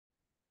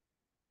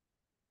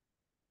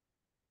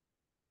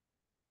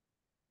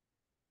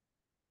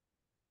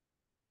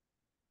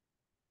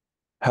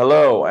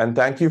Hello, and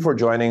thank you for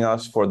joining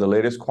us for the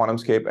latest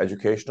QuantumScape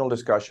educational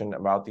discussion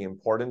about the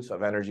importance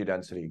of energy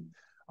density.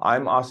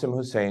 I'm Asim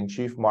Hussain,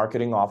 Chief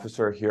Marketing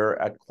Officer here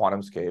at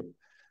QuantumScape,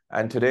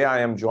 and today I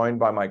am joined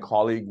by my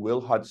colleague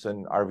Will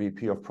Hudson, our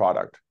VP of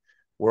Product.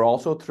 We're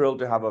also thrilled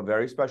to have a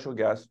very special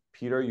guest,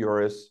 Peter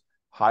Juris,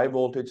 High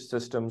Voltage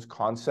Systems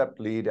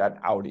Concept Lead at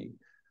Audi.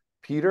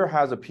 Peter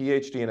has a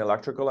PhD in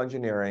electrical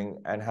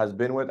engineering and has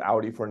been with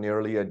Audi for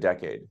nearly a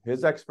decade.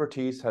 His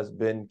expertise has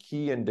been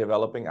key in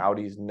developing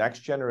Audi's next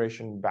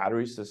generation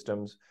battery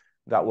systems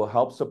that will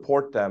help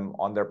support them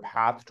on their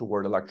path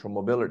toward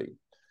electromobility.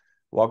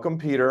 Welcome,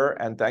 Peter,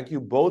 and thank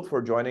you both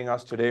for joining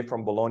us today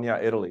from Bologna,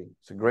 Italy.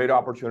 It's a great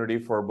opportunity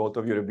for both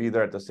of you to be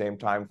there at the same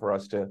time for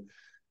us to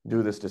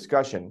do this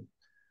discussion.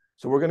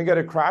 So we're going to get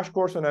a crash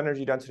course on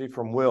energy density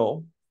from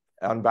Will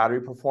on battery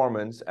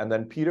performance, and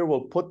then Peter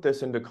will put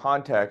this into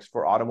context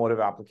for automotive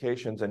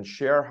applications and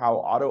share how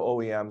auto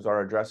OEMs are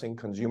addressing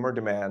consumer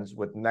demands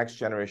with next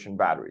generation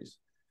batteries.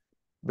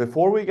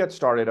 Before we get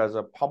started, as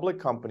a public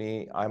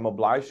company, I'm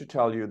obliged to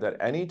tell you that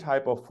any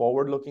type of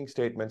forward-looking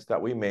statements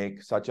that we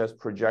make, such as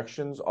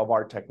projections of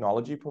our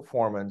technology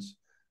performance,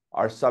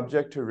 are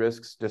subject to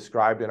risks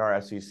described in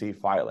our SEC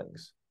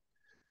filings.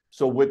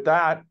 So with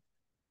that,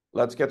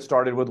 let's get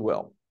started with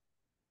Will.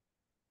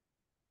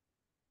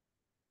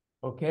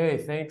 Okay,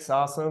 thanks,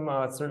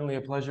 Asim. It's certainly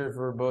a pleasure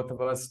for both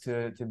of us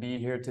to be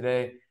here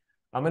today.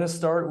 I'm going to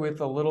start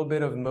with a little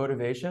bit of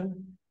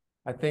motivation.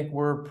 I think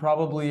we're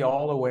probably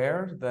all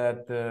aware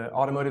that the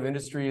automotive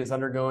industry is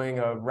undergoing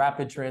a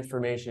rapid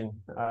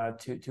transformation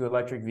to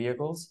electric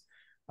vehicles.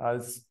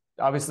 It's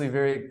obviously a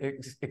very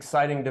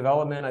exciting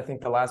development. I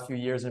think the last few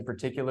years in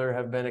particular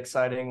have been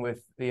exciting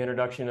with the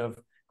introduction of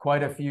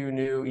quite a few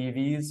new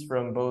EVs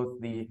from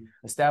both the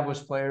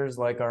established players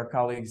like our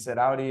colleagues at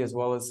Audi, as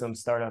well as some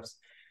startups.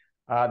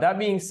 That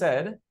being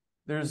said,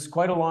 there's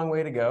quite a long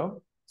way to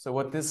go. So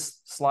what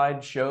this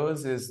slide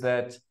shows is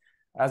that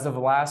as of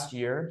last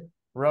year,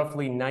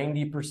 roughly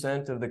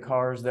 90% of the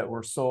cars that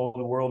were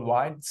sold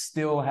worldwide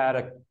still had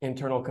an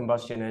internal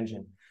combustion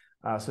engine.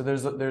 So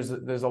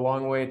there's a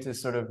long way to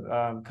sort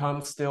of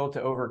come still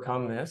to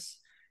overcome this.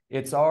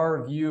 It's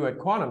our view at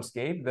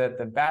QuantumScape that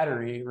the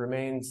battery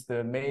remains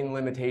the main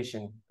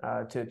limitation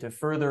to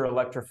further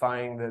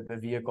electrifying the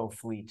vehicle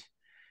fleet.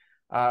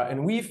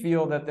 And we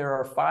feel that there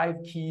are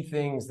 5 key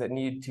things that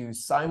need to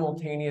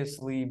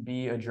simultaneously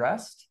be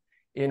addressed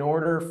in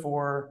order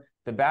for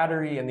the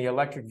battery and the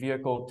electric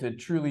vehicle to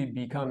truly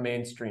become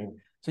mainstream.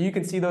 So you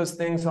can see those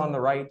things on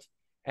the right.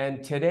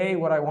 And today,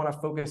 what I want to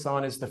focus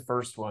on is the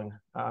first one.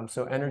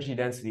 So energy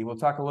density. We'll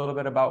talk a little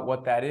bit about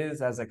what that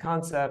is as a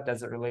concept,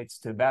 as it relates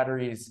to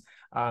batteries,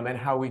 and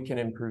how we can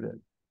improve it.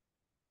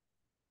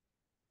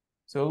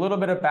 So a little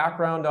bit of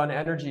background on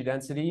energy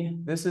density.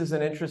 This is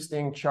an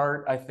interesting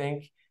chart, I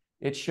think.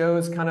 It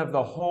shows kind of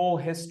the whole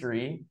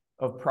history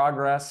of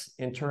progress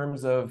in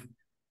terms of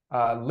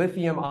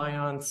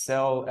lithium-ion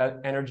cell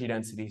energy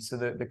density. So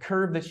the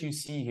curve that you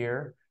see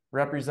here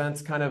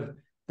represents kind of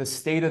the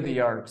state of the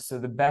art, so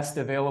the best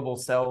available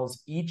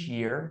cells each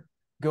year,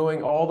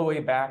 going all the way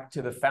back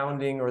to the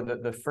founding or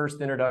the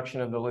first introduction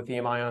of the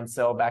lithium-ion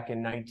cell back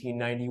in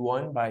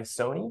 1991 by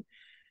Sony.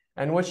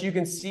 And what you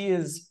can see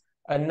is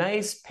a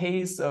nice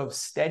pace of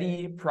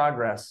steady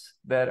progress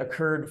that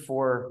occurred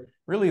for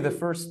really the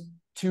first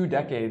 2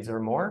 decades or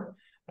more.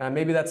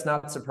 Maybe that's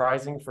not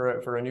surprising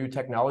for a new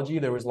technology.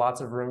 There was lots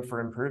of room for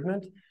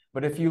improvement.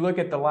 But if you look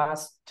at the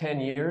last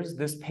 10 years,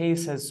 this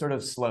pace has sort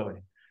of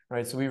slowed,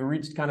 right? So we've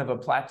reached kind of a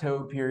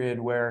plateau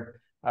period where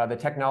the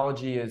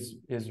technology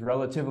is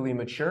relatively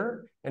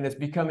mature, and it's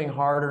becoming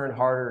harder and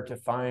harder to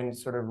find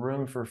sort of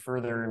room for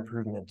further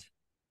improvement.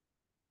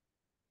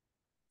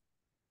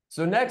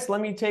 So next,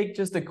 let me take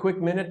just a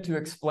quick minute to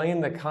explain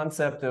the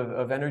concept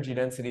of energy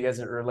density as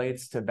it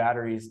relates to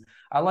batteries.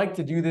 I like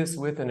to do this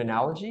with an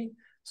analogy.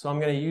 So I'm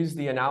going to use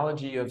the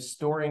analogy of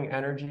storing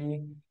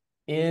energy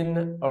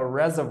in a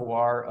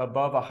reservoir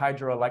above a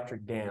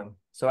hydroelectric dam.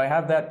 So I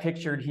have that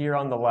pictured here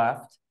on the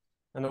left.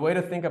 And the way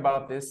to think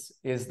about this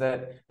is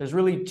that there's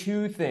really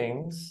 2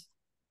 things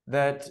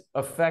that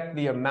affect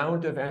the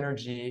amount of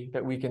energy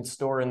that we can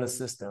store in the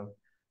system.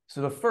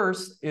 So the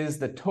first is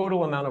the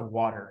total amount of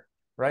water.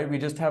 Right? We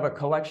just have a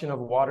collection of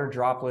water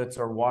droplets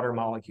or water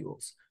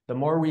molecules. The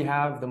more we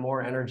have, the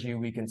more energy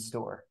we can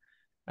store.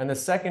 And the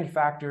second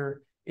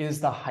factor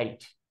is the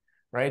height,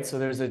 right? So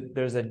there's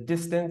a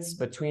distance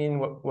between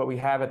what we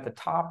have at the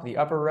top, the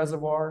upper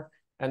reservoir,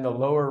 and the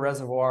lower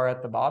reservoir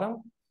at the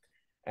bottom.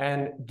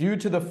 And due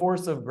to the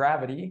force of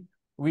gravity,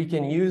 we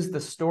can use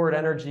the stored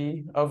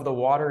energy of the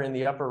water in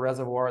the upper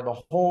reservoir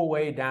the whole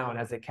way down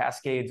as it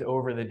cascades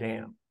over the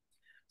dam.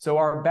 So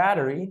our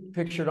battery,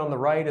 pictured on the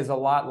right, is a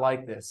lot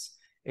like this,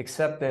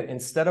 except that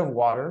instead of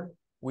water,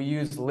 we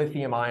use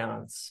lithium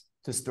ions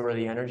to store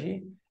the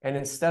energy. And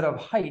instead of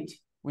height,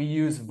 we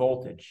use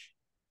voltage.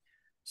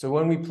 So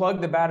when we plug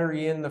the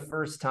battery in the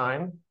first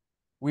time,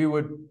 we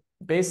would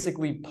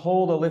basically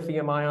pull the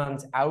lithium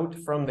ions out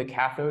from the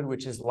cathode,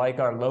 which is like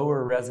our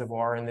lower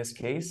reservoir in this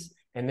case,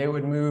 and they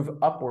would move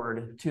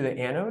upward to the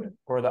anode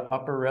or the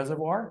upper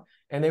reservoir,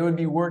 and they would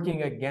be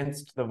working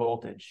against the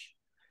voltage.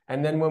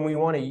 And then when we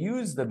want to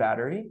use the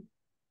battery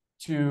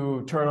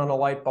to turn on a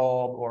light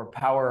bulb or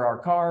power our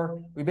car,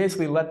 we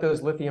basically let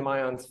those lithium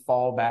ions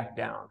fall back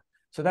down.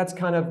 So that's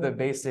kind of the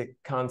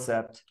basic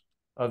concept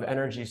of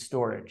energy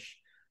storage.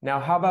 Now,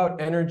 how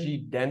about energy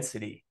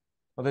density?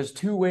 Well, there's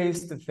two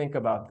ways to think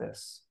about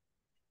this.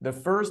 The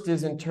first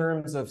is in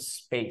terms of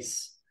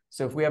space.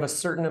 So if we have a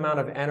certain amount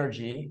of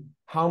energy,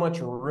 how much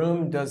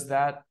room does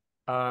that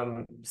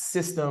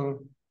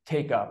system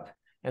take up?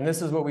 And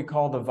this is what we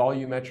call the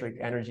volumetric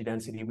energy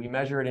density. We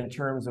measure it in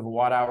terms of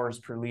watt hours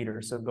per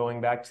liter. So going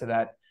back to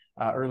that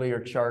earlier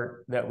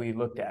chart that we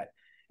looked at.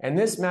 And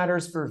this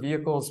matters for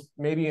vehicles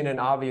maybe in an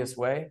obvious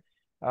way.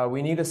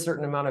 We need a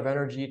certain amount of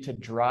energy to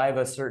drive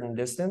a certain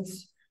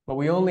distance, but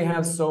we only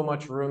have so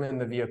much room in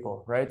the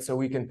vehicle, right? So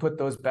we can put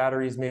those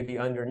batteries maybe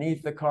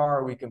underneath the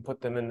car, we can put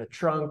them in the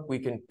trunk, we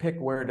can pick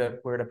where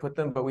to put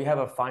them, but we have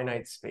a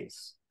finite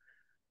space.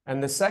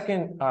 And the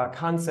second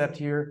concept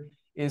here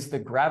is the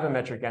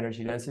gravimetric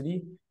energy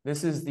density.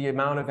 This is the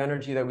amount of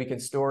energy that we can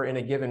store in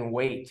a given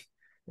weight.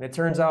 And it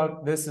turns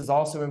out this is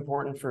also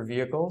important for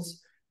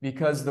vehicles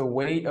because the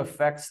weight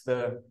affects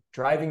the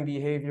driving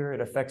behavior,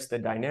 it affects the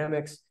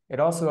dynamics, it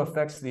also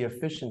affects the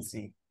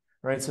efficiency,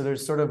 right? So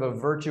there's sort of a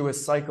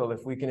virtuous cycle.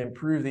 If we can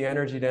improve the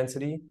energy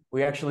density,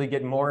 we actually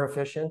get more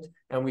efficient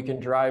and we can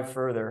drive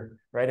further,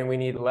 right? And we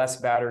need less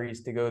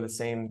batteries to go the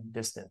same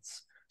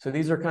distance. So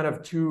these are kind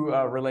of two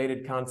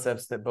related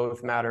concepts that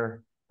both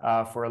matter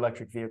for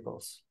electric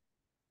vehicles.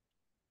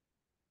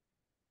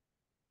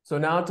 So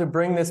now to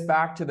bring this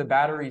back to the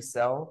battery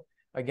cell,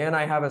 again,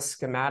 I have a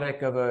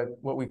schematic of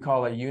what we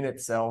call a unit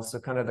cell. So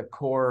kind of the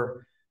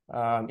core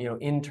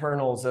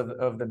internals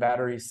of the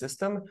battery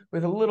system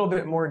with a little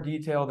bit more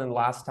detail than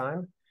last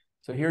time.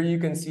 So here you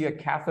can see a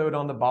cathode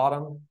on the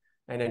bottom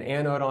and an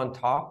anode on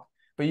top,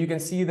 but you can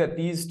see that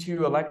these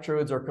two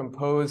electrodes are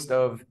composed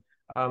of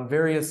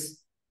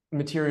various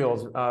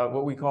materials,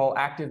 what we call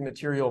active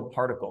material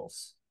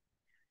particles.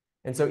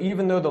 And so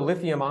even though the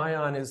lithium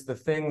ion is the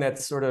thing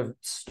that's sort of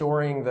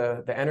storing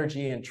the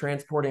energy and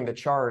transporting the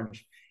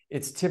charge,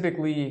 it's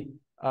typically,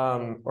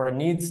 or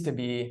needs to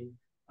be,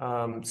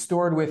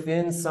 stored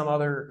within some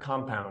other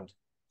compound.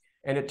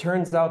 And it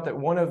turns out that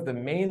one of the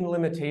main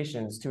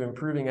limitations to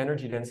improving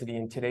energy density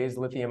in today's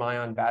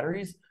lithium-ion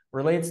batteries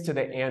relates to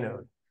the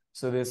anode.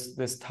 So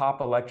this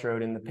top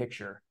electrode in the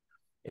picture.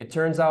 It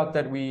turns out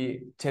that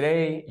we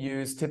today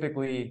use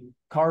typically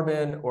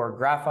carbon or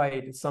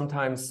graphite,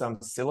 sometimes some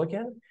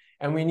silicon,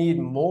 and we need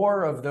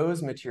more of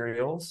those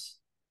materials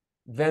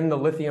than the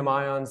lithium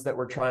ions that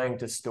we're trying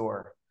to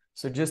store.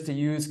 So just to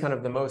use kind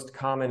of the most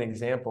common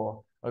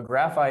example, a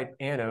graphite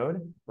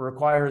anode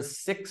requires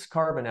 6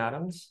 carbon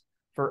atoms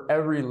for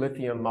every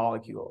lithium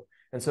molecule.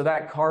 And so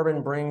that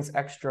carbon brings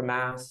extra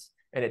mass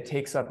and it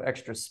takes up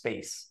extra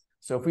space.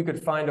 So if we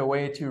could find a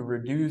way to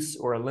reduce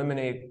or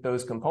eliminate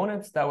those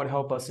components, that would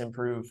help us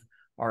improve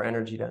our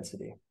energy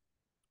density.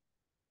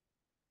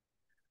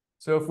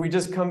 So if we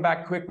just come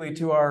back quickly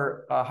to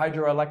our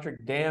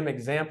hydroelectric dam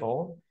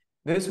example,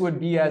 this would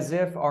be as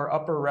if our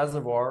upper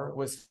reservoir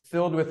was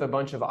filled with a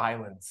bunch of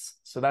islands.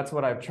 So that's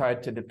what I've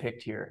tried to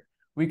depict here.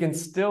 We can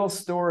still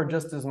store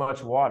just as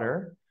much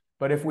water,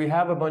 but if we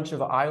have a bunch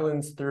of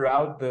islands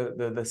throughout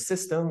the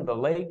system, the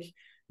lake,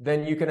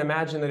 then you can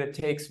imagine that it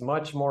takes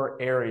much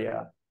more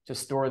area to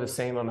store the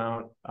same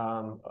amount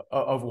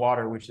of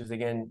water, which is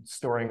again,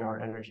 storing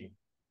our energy.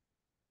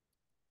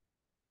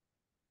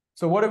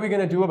 So what are we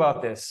going to do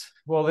about this?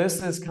 Well,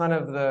 this is kind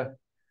of the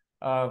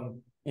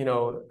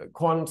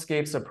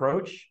QuantumScape's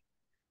approach.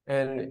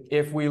 And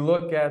if we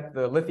look at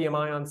the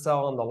lithium-ion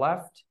cell on the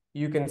left,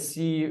 you can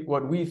see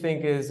what we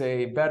think is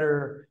a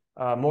better,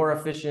 more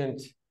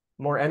efficient,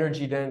 more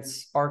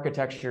energy-dense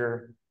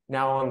architecture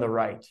now on the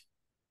right.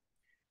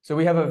 So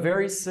we have a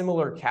very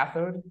similar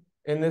cathode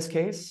in this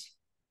case,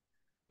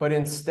 but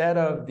instead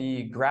of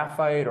the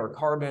graphite or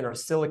carbon or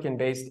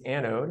silicon-based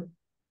anode,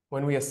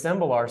 when we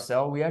assemble our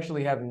cell, we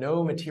actually have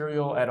no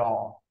material at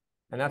all.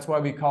 And that's why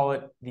we call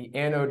it the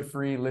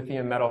anode-free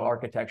lithium-metal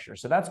architecture.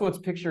 So that's what's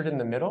pictured in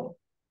the middle.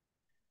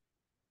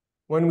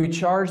 When we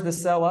charge the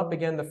cell up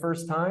again the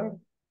first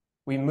time,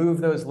 we move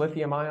those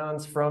lithium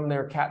ions from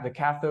the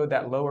cathode,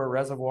 that lower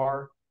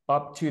reservoir,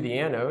 up to the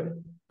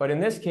anode. But in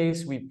this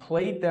case, we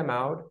plate them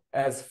out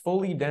as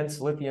fully dense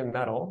lithium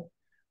metal,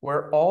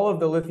 where all of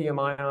the lithium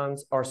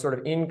ions are sort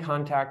of in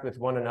contact with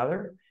one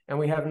another, and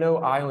we have no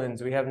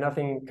islands, we have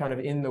nothing kind of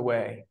in the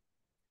way.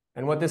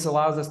 And what this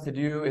allows us to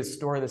do is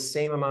store the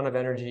same amount of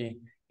energy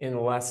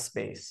in less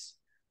space,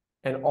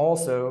 and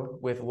also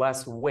with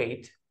less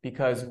weight,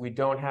 because we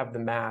don't have the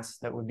mass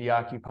that would be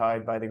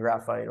occupied by the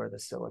graphite or the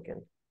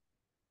silicon.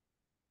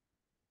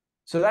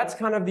 So that's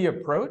kind of the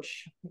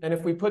approach. And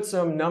if we put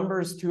some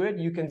numbers to it,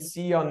 you can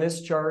see on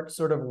this chart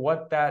sort of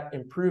what that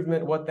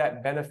improvement, what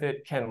that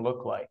benefit can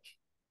look like.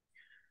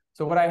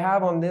 So what I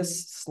have on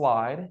this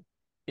slide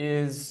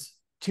is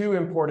 2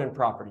 important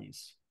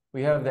properties.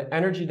 We have the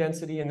energy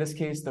density, in this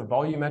case, the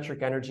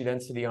volumetric energy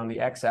density on the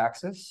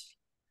x-axis.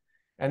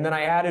 And then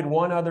I added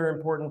one other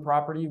important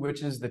property,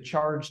 which is the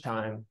charge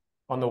time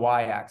on the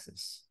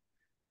y-axis.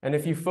 And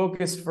if you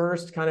focus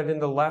first kind of in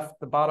the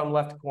bottom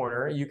left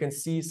corner, you can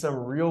see some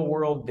real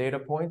world data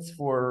points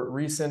for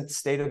recent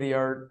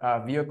state-of-the-art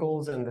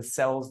vehicles and the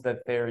cells that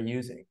they're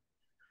using.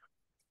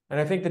 And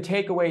I think the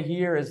takeaway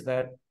here is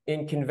that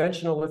in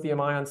conventional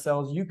lithium-ion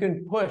cells, you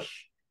can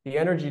push the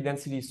energy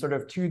density sort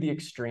of to the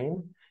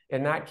extreme.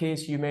 In that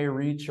case, you may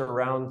reach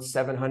around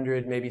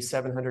 700, maybe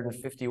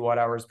 750 watt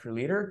hours per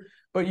liter,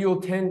 but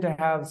you'll tend to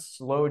have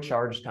slow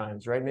charge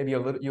times, right? Maybe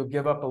you'll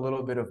give up a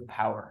little bit of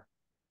power.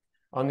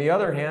 On the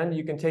other hand,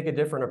 you can take a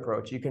different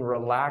approach. You can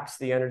relax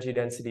the energy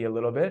density a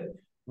little bit,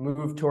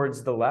 move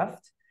towards the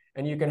left,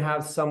 and you can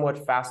have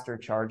somewhat faster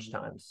charge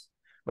times.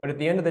 But at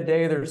the end of the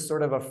day, there's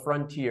sort of a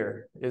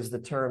frontier, is the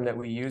term that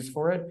we use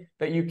for it,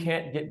 that you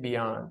can't get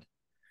beyond.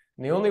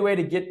 And the only way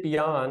to get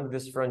beyond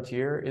this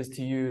frontier is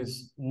to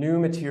use new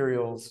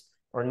materials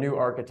or new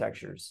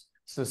architectures.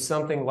 So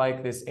something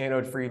like this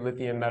anode-free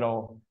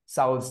lithium-metal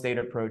solid-state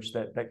approach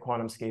that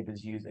QuantumScape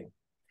is using.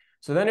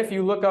 So then if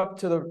you look up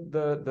to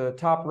the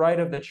top right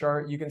of the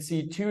chart, you can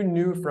see two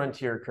new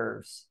frontier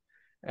curves.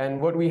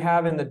 And what we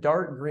have in the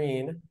dark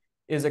green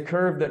is a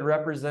curve that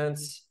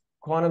represents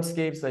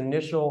QuantumScape's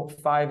initial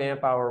 5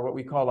 amp hour, what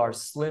we call our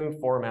slim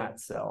format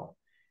cell.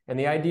 And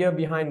the idea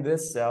behind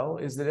this cell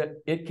is that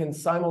it can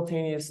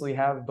simultaneously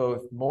have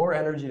both more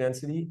energy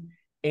density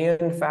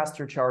and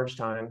faster charge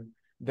time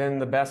than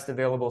the best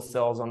available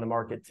cells on the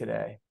market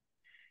today.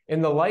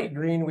 In the light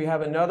green, we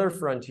have another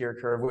frontier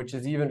curve, which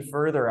is even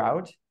further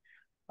out.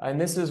 And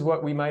this is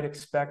what we might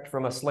expect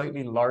from a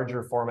slightly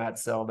larger format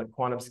cell that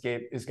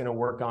QuantumScape is going to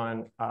work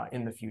on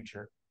in the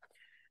future.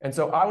 And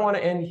so I want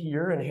to end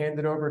here and hand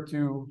it over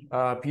to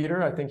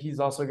Peter. I think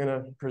he's also going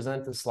to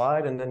present the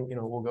slide, and then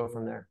we'll go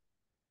from there.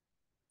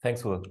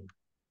 Thanks, Will.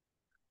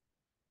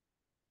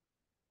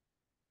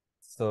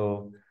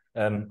 So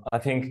I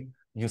think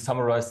you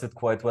summarized it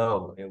quite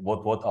well.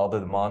 What are the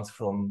demands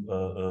from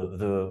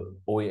the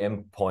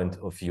OEM point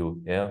of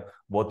view? Yeah.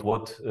 What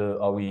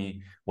are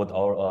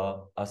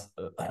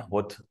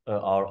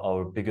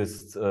our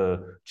biggest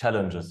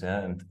challenges? Yeah.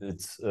 And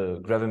it's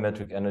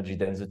gravimetric energy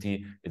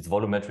density, it's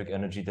volumetric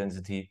energy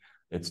density,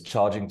 it's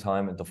charging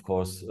time, and of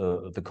course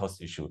the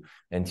cost issue.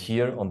 And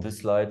here on this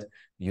slide,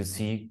 you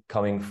see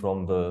coming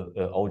from the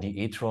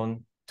Audi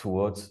e-tron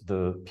towards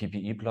the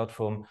PPE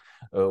platform,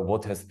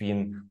 what has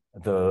been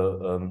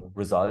the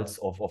results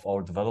of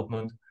our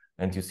development.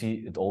 And you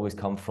see it always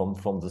comes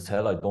from the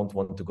cell. I don't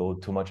want to go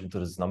too much into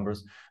these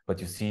numbers, but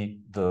you see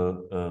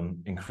the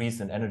increase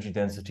in energy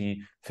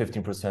density,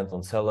 15%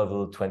 on cell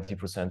level,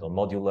 20% on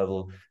module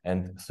level,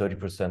 and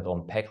 30%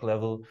 on pack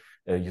level.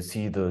 You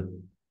see the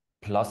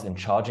plus in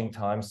charging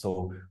time,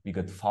 so we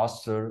get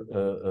faster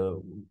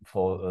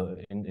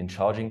in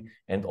charging,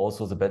 and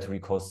also the battery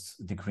costs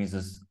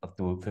decreases up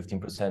to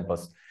 15%.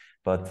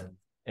 But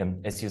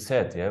as you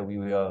said, yeah,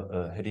 we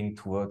are heading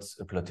towards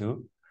a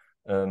plateau.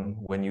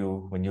 When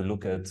you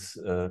look at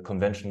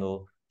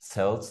conventional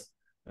cells,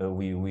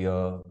 we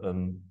are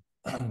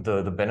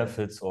the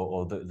benefits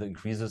or the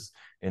increases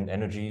in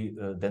energy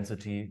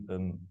density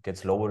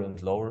gets lower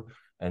and lower,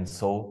 and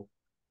so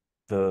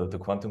the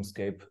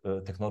QuantumScape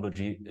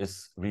technology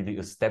is really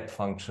a step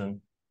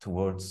function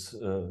towards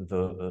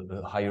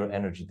the higher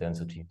energy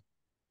density.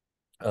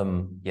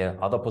 Yeah,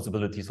 other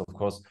possibilities, of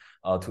course,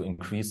 are to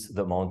increase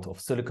the amount of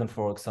silicon,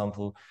 for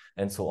example,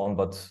 and so on.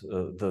 But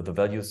the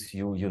values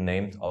you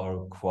named are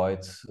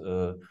quite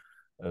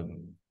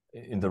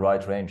in the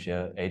right range.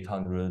 Yeah,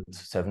 800,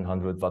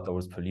 700 watt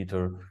hours per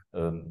liter,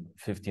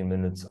 15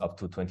 minutes up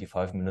to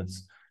 25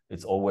 minutes.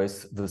 It's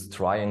always this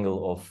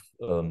triangle of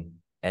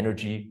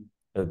energy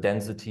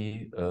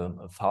density,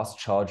 fast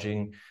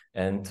charging,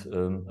 and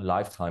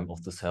lifetime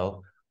of the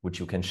cell, which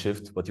you can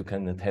shift, but you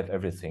can have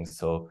everything.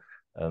 So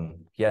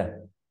yeah,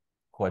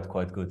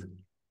 quite good.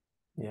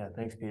 Yeah,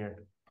 thanks,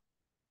 Peter.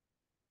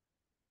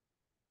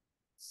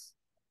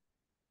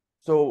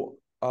 So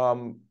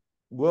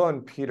Will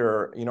and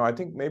Peter, I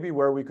think maybe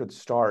where we could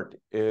start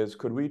is,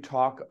 could we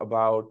talk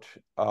about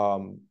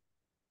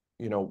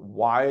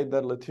why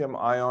the lithium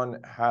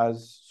ion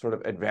has sort of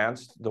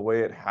advanced the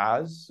way it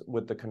has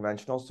with the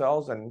conventional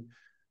cells, and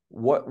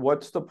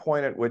what's the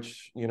point at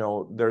which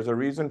there's a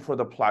reason for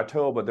the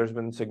plateau, but there's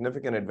been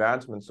significant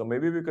advancements. So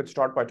maybe we could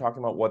start by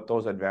talking about what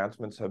those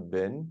advancements have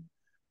been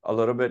a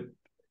little bit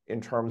in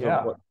terms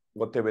of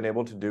what they've been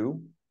able to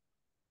do.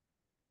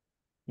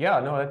 Yeah,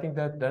 no, I think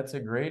that's a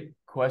great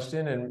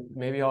question, and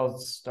maybe I'll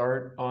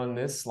start on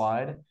this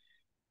slide.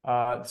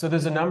 So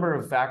there's a number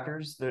of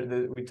factors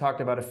that we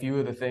talked about, a few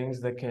of the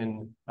things that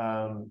can,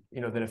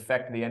 that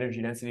affect the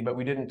energy density, but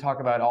we didn't talk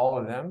about all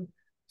of them.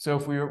 So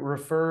if we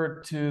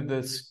refer to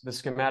the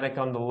schematic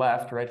on the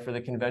left, right, for the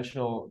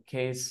conventional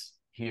case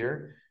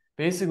here,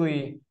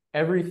 basically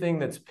everything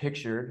that's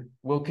pictured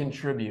will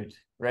contribute,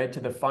 right, to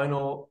the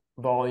final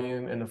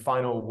volume and the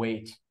final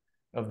weight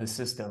of the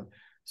system.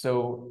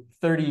 So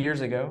 30 years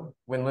ago,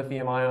 when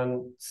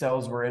lithium-ion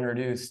cells were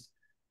introduced,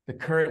 the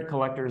current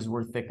collectors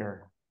were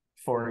thicker,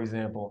 for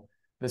example.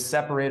 the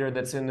separator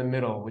that's in the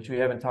middle, which we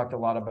haven't talked a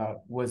lot about,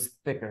 was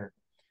thicker.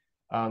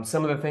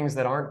 Some of the things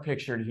that aren't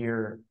pictured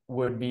here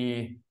would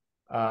be,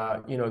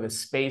 the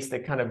space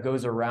that kind of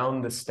goes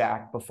around the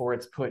stack before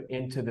it's put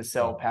into the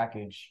cell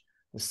package,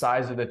 the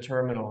size of the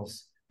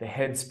terminals, the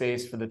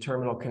headspace for the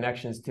terminal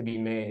connections to be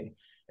made.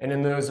 And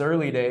in those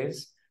early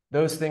days,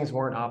 those things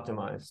weren't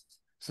optimized.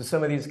 So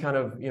some of these kind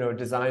of,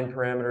 design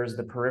parameters,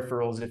 the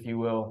peripherals, if you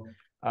will,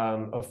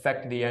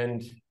 affect the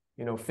end,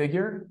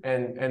 figure,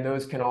 and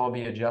those can all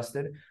be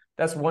adjusted.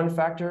 That's one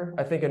factor.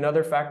 I think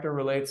another factor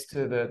relates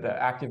to the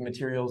active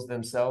materials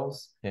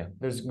themselves. Yeah.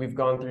 We've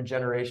gone through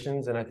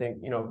generations, and I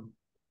think,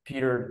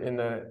 Peter, in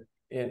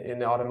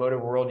the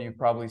automotive world, you've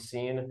probably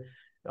seen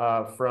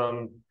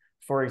from,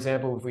 for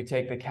example, if we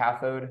take the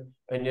cathode,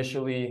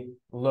 initially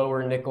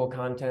lower nickel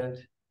content,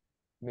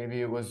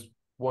 maybe it was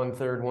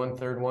 1/3,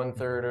 1/3,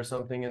 1/3 or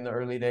something in the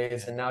early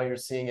days, and now you're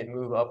seeing it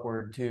move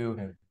upward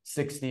to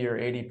 60 or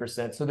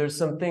 80%. So there's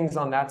some things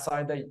on that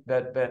side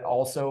that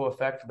also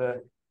affect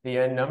the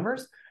end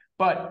numbers,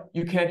 but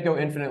you can't go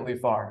infinitely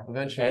far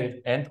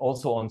eventually. And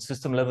also on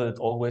system level, it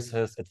always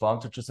has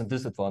advantages and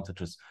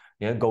disadvantages.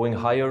 Yeah, going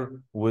higher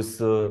with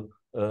the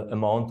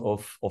amount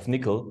of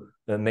nickel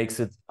makes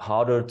it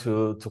harder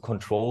to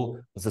control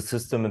the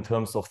system in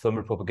terms of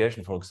thermal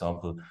propagation, for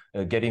example.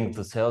 Getting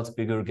the cells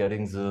bigger,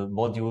 getting the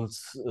modules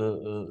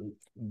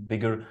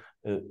bigger,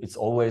 it's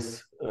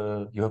always,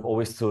 you have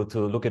always to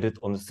look at it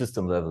on the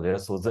system level. Yeah,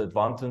 so the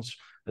advancements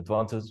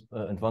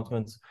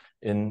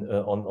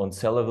on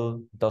cell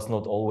level does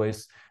not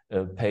always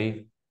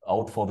pay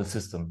out for the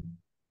system.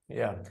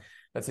 Yeah,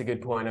 that's a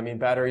good point. I mean,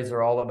 batteries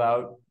are all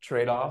about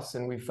trade-offs,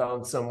 and we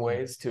found some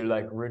ways to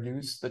like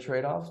reduce the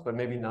trade-offs, but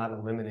maybe not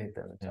eliminate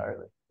them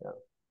entirely. Yeah.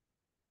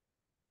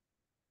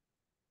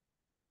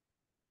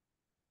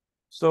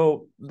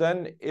 So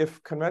then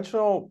if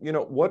conventional,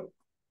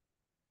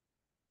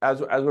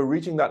 as we're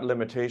reaching that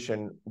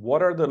limitation,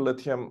 what are the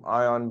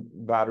lithium-ion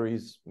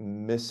batteries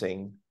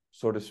missing,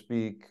 so to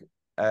speak?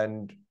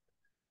 And,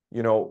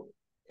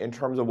 in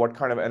terms of what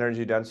kind of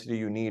energy density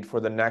you need for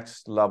the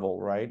next level,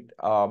 right?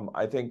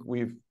 I think we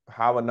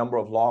have a number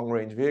of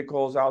long-range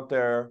vehicles out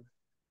there.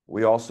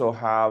 We also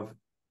have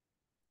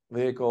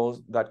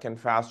vehicles that can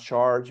fast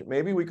charge.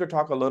 Maybe we could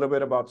talk a little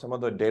bit about some of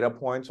the data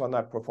points on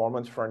that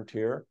performance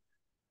frontier.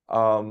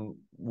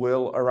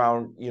 Will,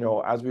 around,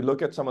 as we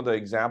look at some of the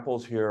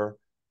examples here,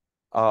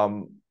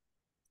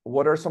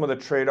 what are some of the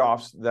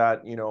trade-offs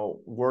that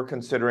we're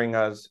considering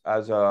as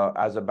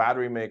a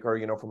battery maker,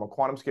 from a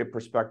QuantumScape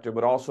perspective,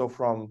 but also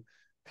from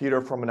Peter,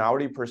 from an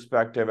Audi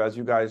perspective, as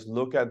you guys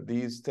look at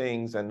these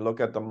things and look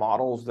at the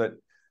models that,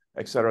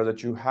 et cetera,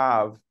 that you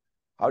have,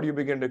 how do you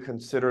begin to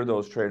consider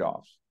those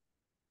trade-offs?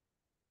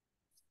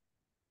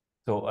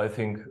 So I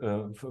think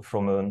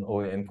from an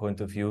OEM point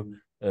of view,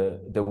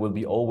 there will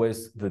be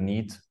always the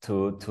need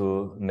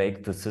to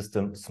make the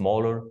system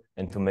smaller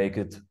and to make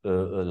it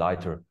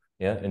lighter.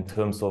 Yeah, in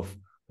terms of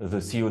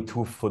the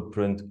CO2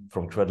 footprint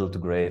from cradle to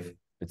grave,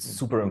 it's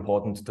super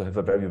important to have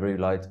a very, very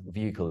light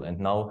vehicle. And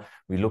now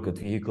we look at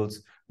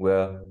vehicles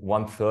where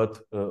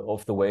 1/3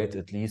 of the weight,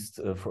 at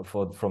least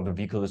from the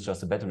vehicle, is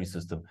just a battery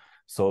system.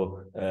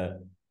 So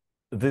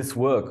this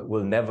work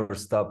will never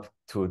stop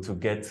to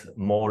get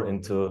more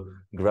into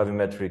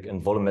gravimetric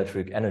and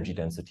volumetric energy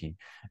density.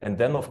 And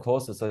then, of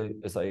course,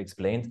 as I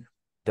explained,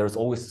 there's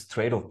always this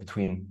trade-off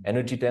between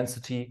energy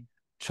density,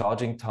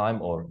 charging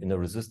time or inner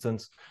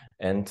resistance,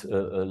 and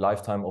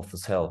lifetime of the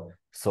cell.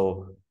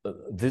 So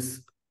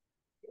this,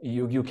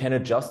 you can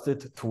adjust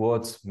it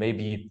towards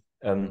maybe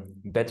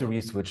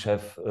batteries which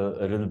have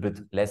a little bit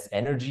less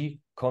energy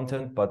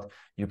content, but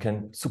you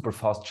can super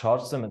fast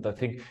charge them. And I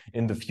think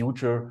in the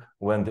future,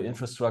 when the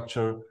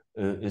infrastructure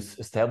is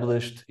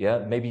established, yeah,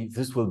 maybe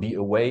this will be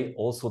a way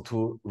also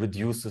to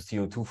reduce the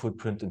CO2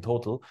 footprint in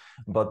total.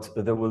 But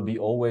there will be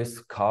always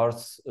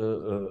cars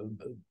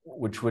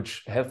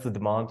which have the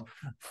demand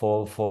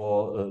for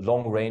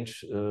long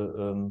range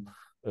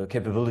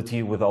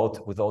capability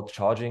without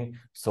charging.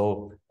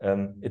 So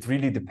it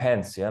really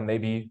depends. Yeah,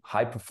 maybe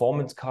high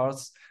performance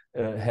cars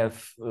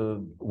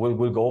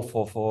will go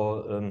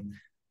for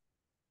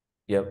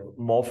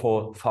more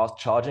for fast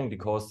charging,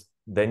 because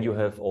then you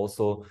have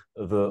also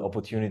the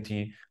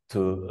opportunity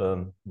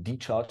to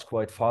decharge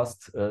quite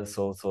fast.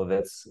 So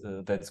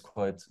that's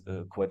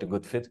quite a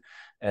good fit.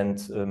 And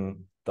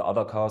the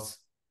other cars,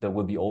 there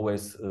will be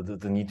always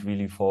the need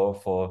really for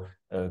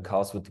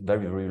cars with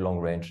very, very long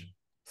range.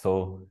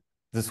 So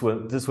this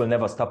will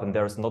never stop, and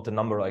there's not a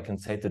number I can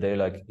say today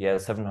like, yeah,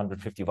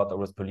 750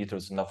 watt-hours per liter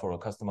is enough for a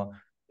customer.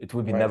 It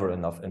will be never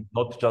enough, and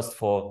not just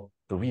for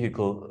the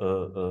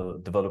vehicle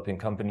developing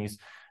companies.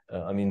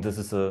 I mean, this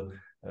is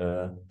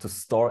to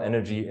store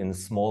energy in a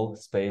small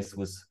space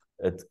with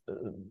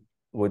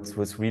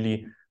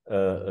really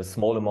a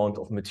small amount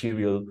of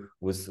material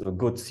with a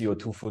good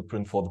CO2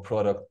 footprint for the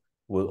product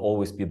will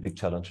always be a big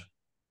challenge.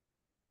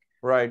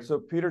 Right. So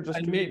Peter,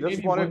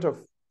 just wanted to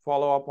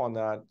follow up on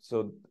that.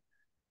 So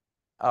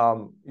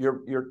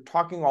you're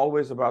talking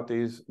always about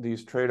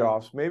these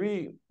trade-offs.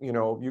 Maybe,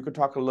 you could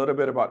talk a little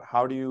bit about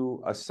how do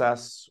you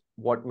assess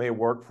what may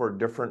work for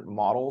different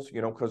models,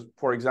 because,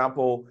 for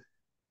example,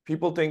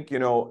 people think,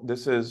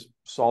 this is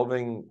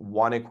solving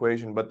one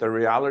equation, but the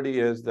reality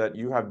is that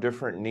you have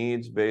different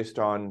needs based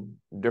on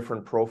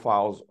different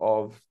profiles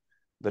of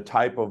the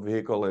type of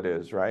vehicle it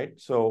is, right?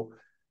 So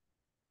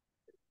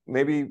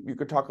maybe you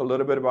could talk a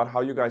little bit about how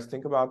you guys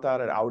think about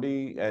that at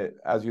Audi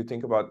as you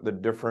think about the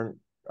different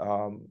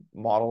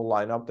model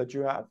lineup that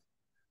you have.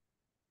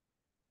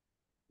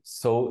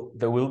 So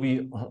there will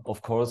be,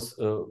 of course,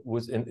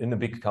 in a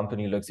big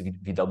company like the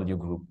VW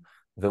Group,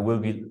 there will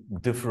be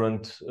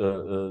different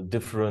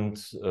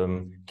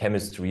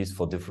chemistries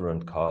for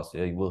different cars.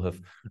 Yeah, you will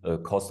have a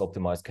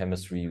cost-optimized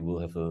chemistry, you will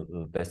have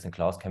a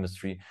best-in-class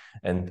chemistry,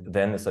 and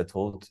then, as I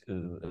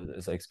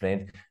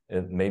explained,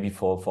 maybe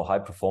for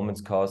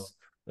high-performance cars,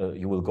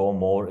 you will go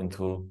more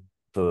into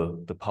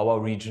the power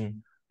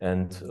region,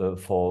 and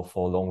for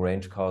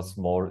long-range cars,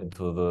 more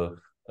into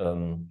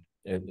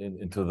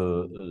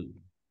the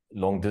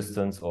long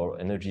distance or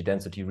energy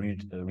density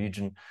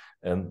region,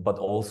 but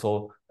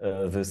also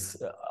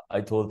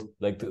I told,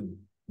 like,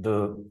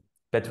 the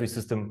battery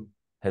system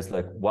has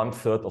like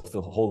 1/3 of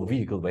the whole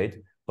vehicle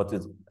weight, but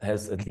it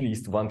has at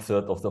least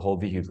 1/3 of the whole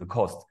vehicle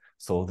cost.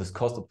 So this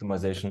cost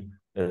optimization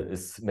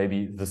is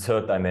maybe the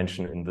third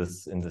dimension in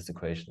this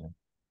equation.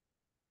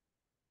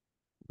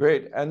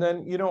 Great. And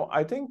then,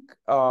 I think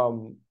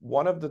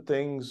one of the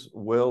things,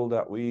 Will,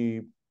 that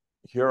we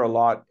hear a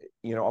lot,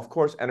 of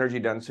course, energy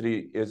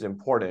density is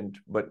important,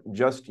 but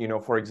just,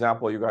 for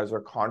example, you guys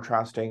are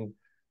contrasting,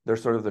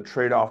 there's sort of the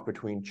trade-off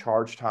between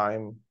charge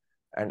time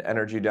and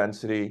energy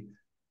density.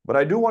 But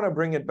I do want to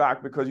bring it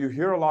back because you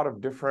hear a lot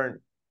of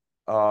different,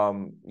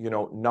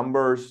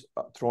 numbers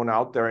thrown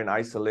out there in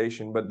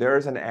isolation, but there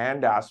is an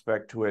and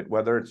aspect to it,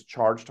 whether it's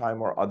charge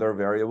time or other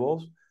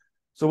variables.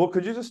 So, well,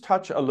 could you just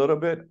touch a little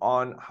bit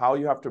on how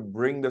you have to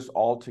bring this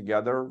all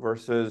together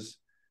versus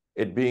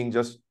it being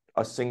just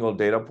a single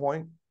data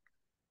point?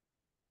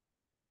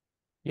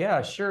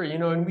 Yeah, sure.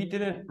 And we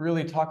didn't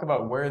really talk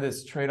about where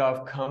this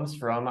trade-off comes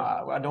from.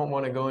 I don't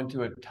want to go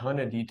into a ton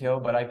of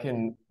detail, but I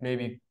can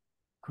maybe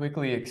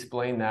quickly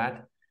explain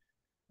that.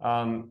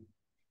 The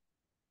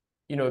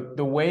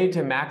way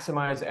to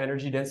maximize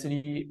energy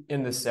density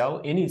in the cell,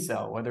 any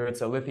cell, whether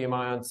it's a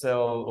lithium-ion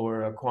cell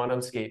or a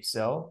QuantumScape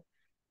cell,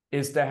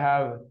 is to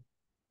have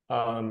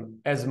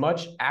as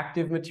much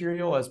active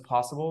material as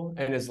possible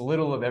and as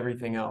little of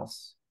everything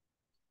else.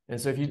 And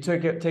so if you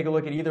take a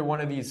look at either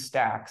one of these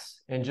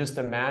stacks and just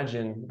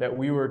imagine that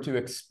we were to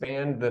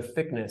expand the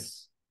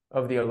thickness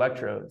of the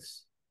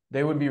electrodes,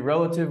 they would be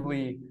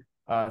relatively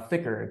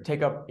thicker,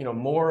 take up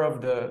more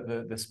of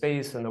the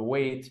space and the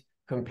weight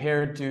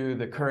compared to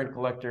the current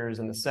collectors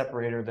and the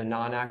separator, the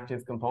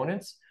non-active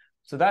components.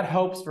 So that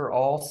helps for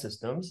all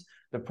systems.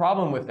 The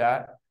problem with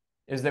that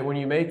is that when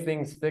you make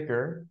things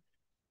thicker,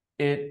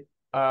 it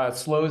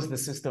slows the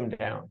system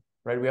down.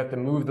 Right? We have to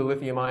move the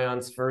lithium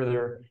ions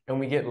further and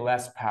we get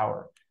less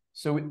power.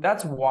 So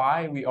that's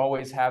why we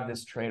always have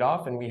this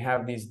trade-off, and we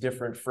have these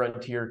different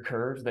frontier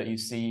curves that you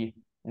see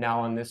now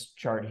on this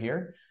chart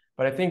here.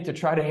 But I think to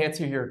try to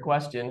answer your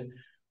question,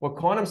 what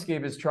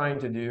QuantumScape is trying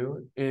to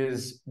do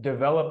is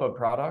develop a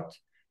product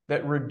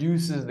that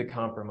reduces the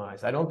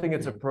compromise. I don't think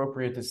it's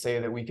appropriate to say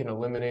that we can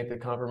eliminate the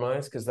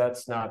compromise, because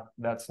that's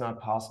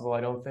not possible, I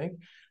don't think.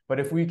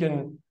 But if we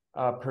can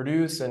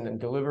produce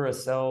and deliver a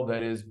cell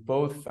that is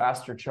both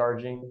faster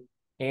charging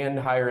and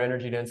higher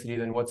energy density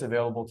than what's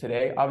available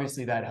today,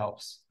 obviously that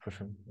helps. For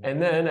sure. And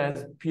then,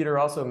 as Peter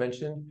also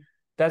mentioned,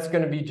 that's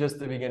going to be just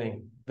the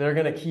beginning. They're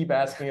going to keep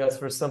asking us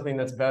for something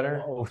that's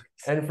better.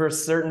 And for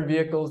certain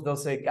vehicles, they'll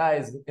say,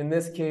 guys, in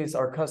this case,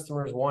 our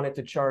customers want it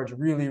to charge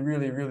really,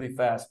 really, really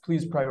fast.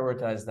 Please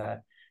prioritize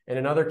that. And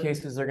in other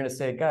cases, they're going to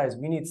say, guys,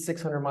 we need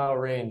 600-mile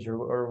range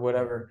or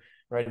whatever,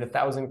 right?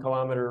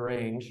 1,000-kilometer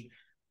range.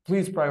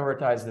 Please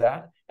prioritize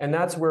that. And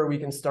that's where we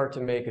can start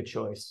to make a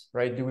choice,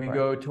 right? Do we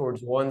go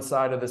towards one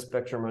side of the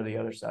spectrum or the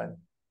other side?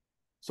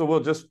 So we'll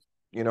just,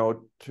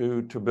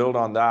 to build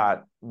on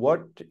that,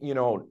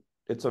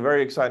 it's a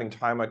very exciting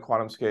time at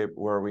QuantumScape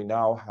where we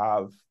now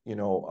have,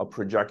 a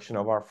projection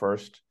of our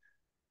first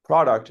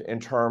product in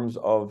terms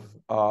of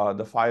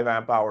the 5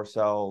 amp hour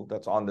cell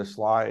that's on this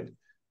slide.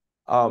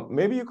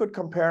 Maybe you could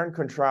compare and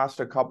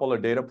contrast a couple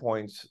of data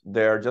points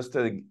there just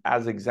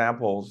as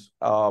examples.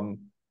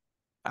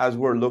 As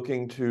we're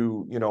looking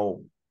to,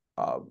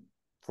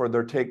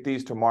 further take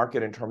these to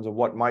market in terms of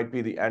what might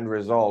be the end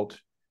result,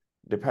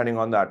 depending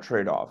on that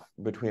trade-off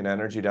between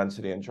energy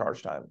density and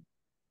charge time.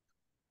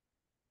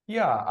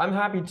 Yeah, I'm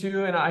happy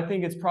to. And I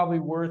think it's probably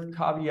worth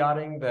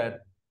caveating that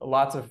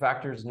lots of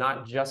factors,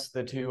 not just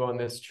the two on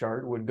this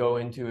chart, would go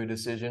into a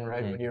decision,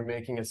 right? When you're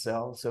making a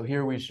cell. So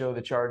here we show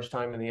the charge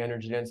time and the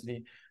energy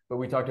density, but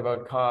we talked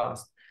about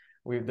cost.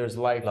 There's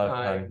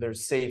lifetime,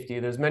 there's safety,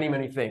 there's many,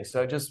 many things.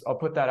 So I'll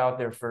put that out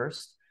there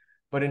first.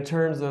 But in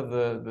terms of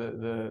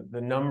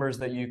the numbers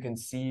that you can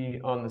see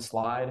on the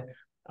slide,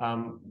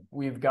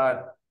 we've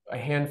got a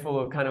handful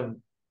of kind of,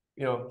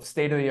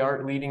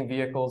 state-of-the-art leading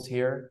vehicles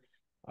here.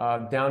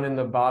 Down in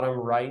the bottom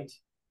right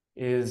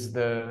is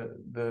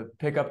the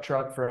pickup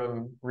truck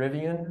from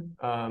Rivian,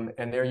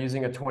 and they're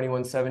using a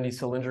 2170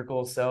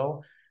 cylindrical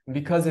cell.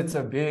 Because it's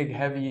a big,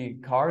 heavy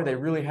car, they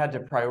really had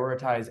to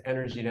prioritize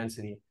energy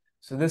density.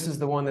 So this is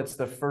the one that's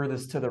the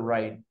furthest to the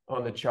right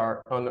on the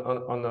chart, on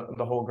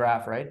the whole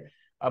graph, right?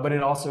 But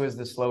it also is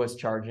the slowest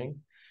charging.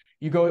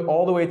 You go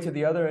all the way to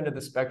the other end of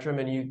the spectrum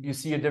and you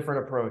see a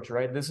different approach,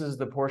 right? This is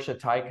the Porsche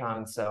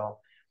Taycan cell.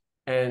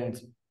 And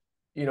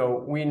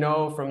we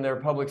know from their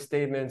public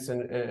statements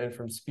and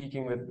from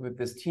speaking with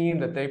this team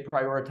that they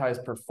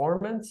prioritize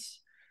performance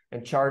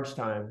and charge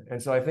time.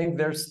 And so I think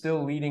they're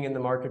still leading in the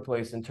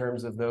marketplace in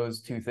terms of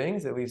those two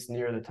things, at least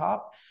near the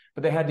top,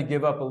 but they had to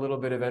give up a little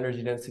bit of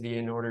energy density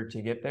in order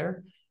to get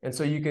there. And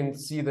so you can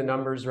see the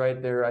numbers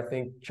right there, I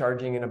think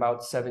charging in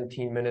about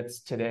 17 minutes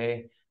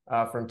today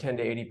from 10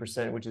 to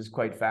 80%, which is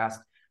quite fast,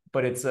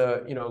 but it's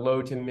a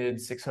low to mid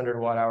 600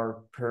 watt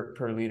hour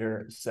per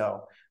liter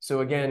cell. So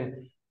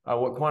again,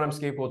 what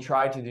QuantumScape will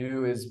try to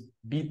do is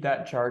beat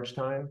that charge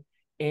time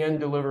and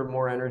deliver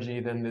more energy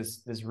than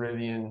this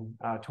Rivian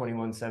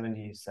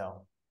 2170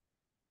 cell.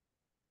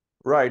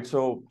 Right.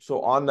 So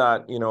on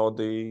that,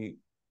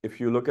 if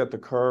you look at the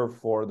curve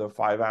for the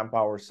 5 amp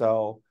hour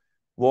cell,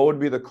 what would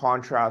be the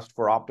contrast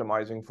for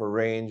optimizing for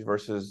range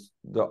versus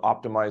the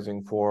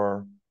optimizing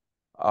for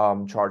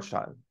charge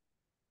time?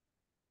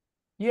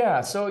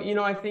 Yeah. So,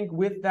 I think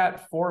with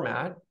that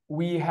format,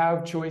 we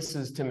have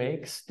choices to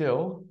make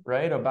still,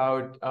 right?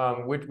 About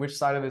which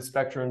side of the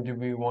spectrum do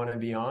we want to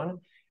be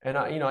on? And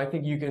I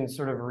think you can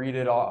sort of read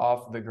it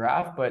off the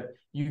graph, but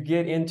you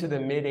get into the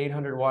mid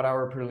 800 watt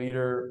hour per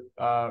liter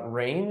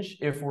range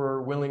if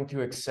we're willing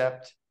to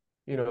accept,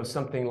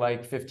 something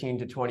like 15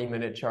 to 20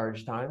 minute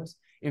charge times.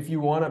 If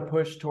you want to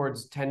push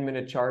towards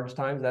 10-minute charge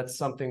times, that's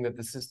something that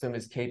the system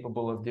is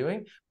capable of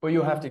doing, but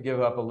you'll have to give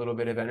up a little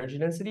bit of energy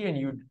density and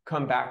you'd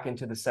come back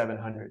into the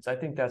 700s. I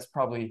think that's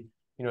probably,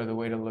 the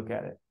way to look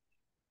at it.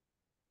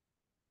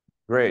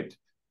 Great.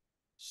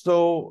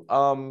 So,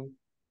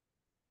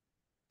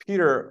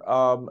 Peter,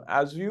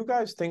 as you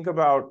guys think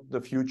about the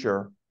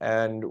future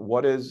and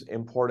what is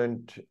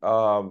important,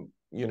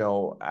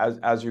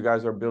 as you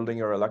guys are building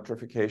your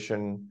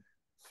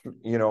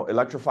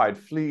electrified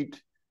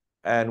fleet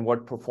and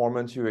what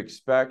performance you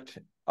expect,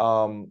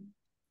 how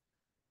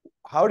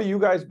do you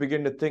guys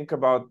begin to think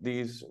about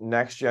these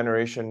next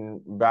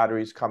generation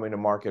batteries coming to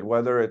market,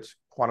 whether it's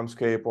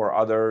QuantumScape or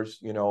others,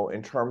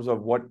 in terms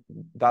of what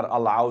that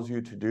allows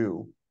you to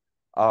do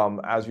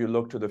as you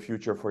look to the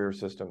future for your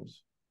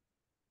systems?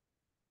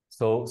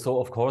 So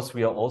of course,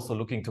 we are also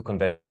looking to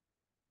conventional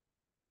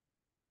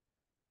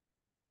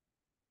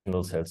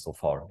cells so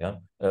far. Yeah,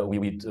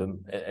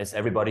 as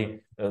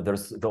everybody,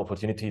 there's the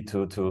opportunity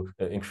to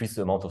increase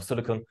the amount of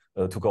silicon,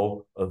 to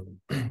go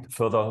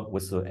further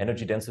with the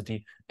energy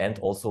density, and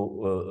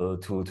also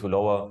to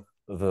lower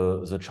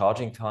the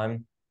charging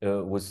time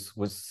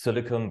with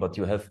silicon. But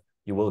you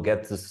will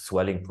get this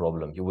swelling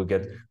problem. You will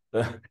get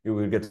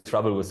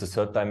trouble with the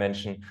third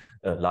dimension,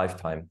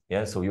 lifetime.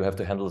 Yeah, so you have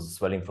to handle the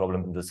swelling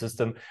problem in the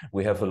system.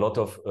 We have a lot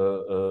of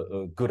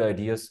good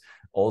ideas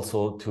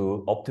also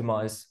to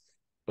optimize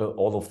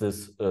all of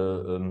this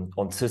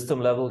on system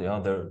level. Yeah,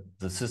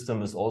 the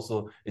system is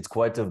also, it's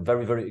quite a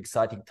very, very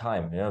exciting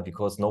time. Yeah,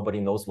 because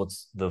nobody knows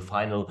what's the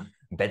final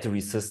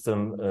battery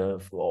system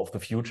of the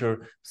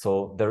future.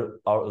 So there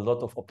are a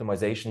lot of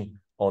optimization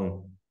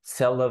on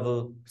cell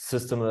level,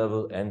 system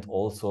level, and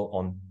also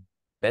on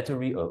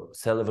battery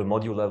cell level,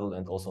 module level,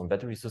 and also on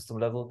battery system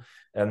level.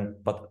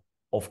 But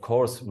of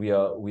course, we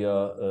are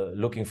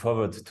looking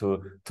forward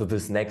to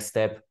this next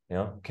step,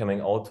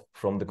 coming out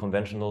from the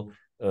conventional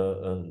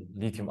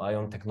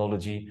lithium-ion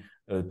technology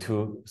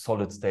to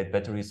solid-state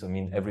batteries. I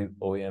mean, every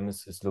OEM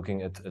is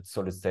looking at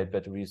solid-state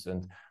batteries,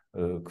 and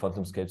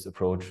QuantumScape's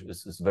approach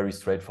is very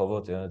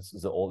straightforward. Yeah, it's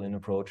the all-in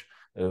approach,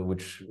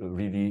 which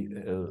really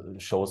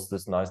shows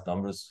this nice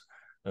numbers.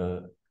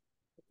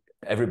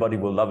 Everybody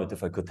will love it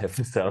if I could have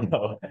this cell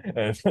now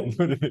and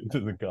put it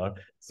into the car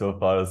so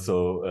far.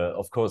 So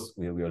of course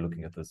we are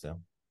looking at this, yeah,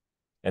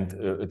 and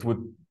it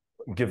would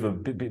give a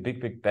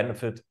big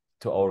benefit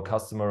to our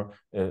customer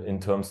in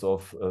terms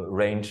of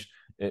range,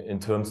 in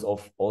terms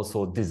of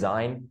also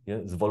design. Yeah,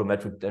 the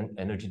volumetric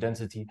energy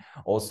density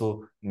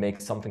also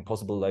makes something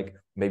possible, like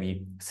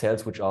maybe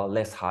cells which are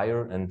less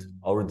higher, and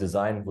our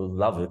design will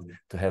love it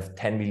to have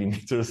 10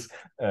 millimeters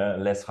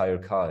less higher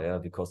car, yeah,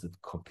 because it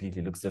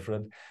completely looks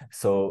different.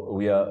 So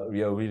we are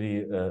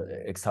really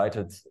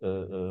excited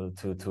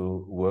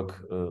to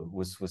work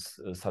with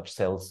such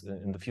cells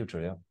in the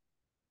future, yeah.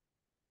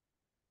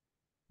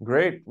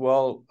 Great.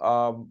 Well,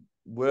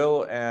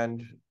 Will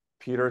and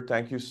Peter,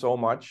 thank you so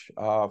much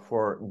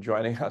for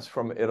joining us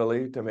from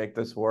Italy to make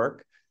this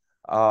work.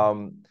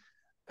 And,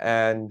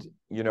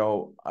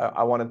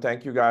 I want to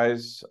thank you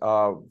guys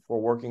for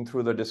working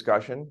through the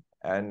discussion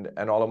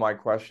and all of my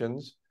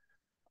questions.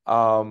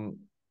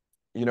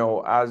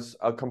 As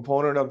a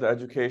component of the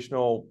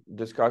educational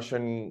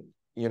discussion,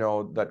 you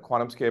know, that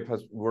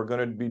QuantumScape we're going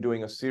to be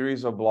doing a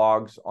series of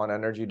blogs on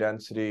energy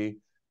density,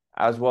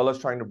 as well as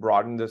trying to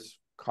broaden this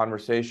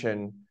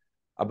conversation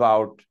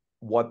about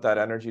what that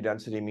energy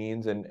density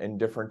means in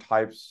different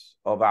types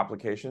of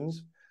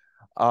applications.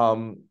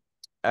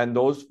 And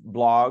those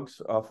blogs,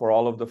 for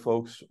all of the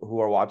folks who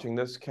are watching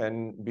this,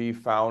 can be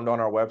found on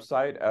our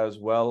website, as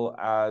well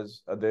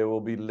as they will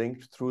be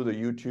linked through the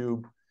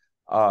YouTube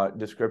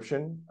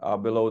description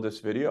below this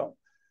video.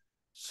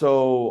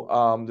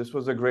 So this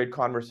was a great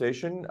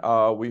conversation.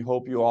 We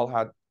hope you all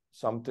had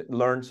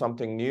learned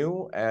something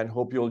new, and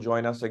hope you'll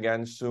join us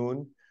again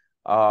soon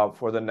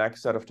for the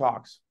next set of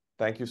talks.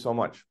 Thank you so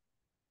much.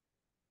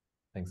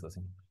 Thanks,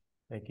 Asim.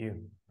 Thank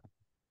you.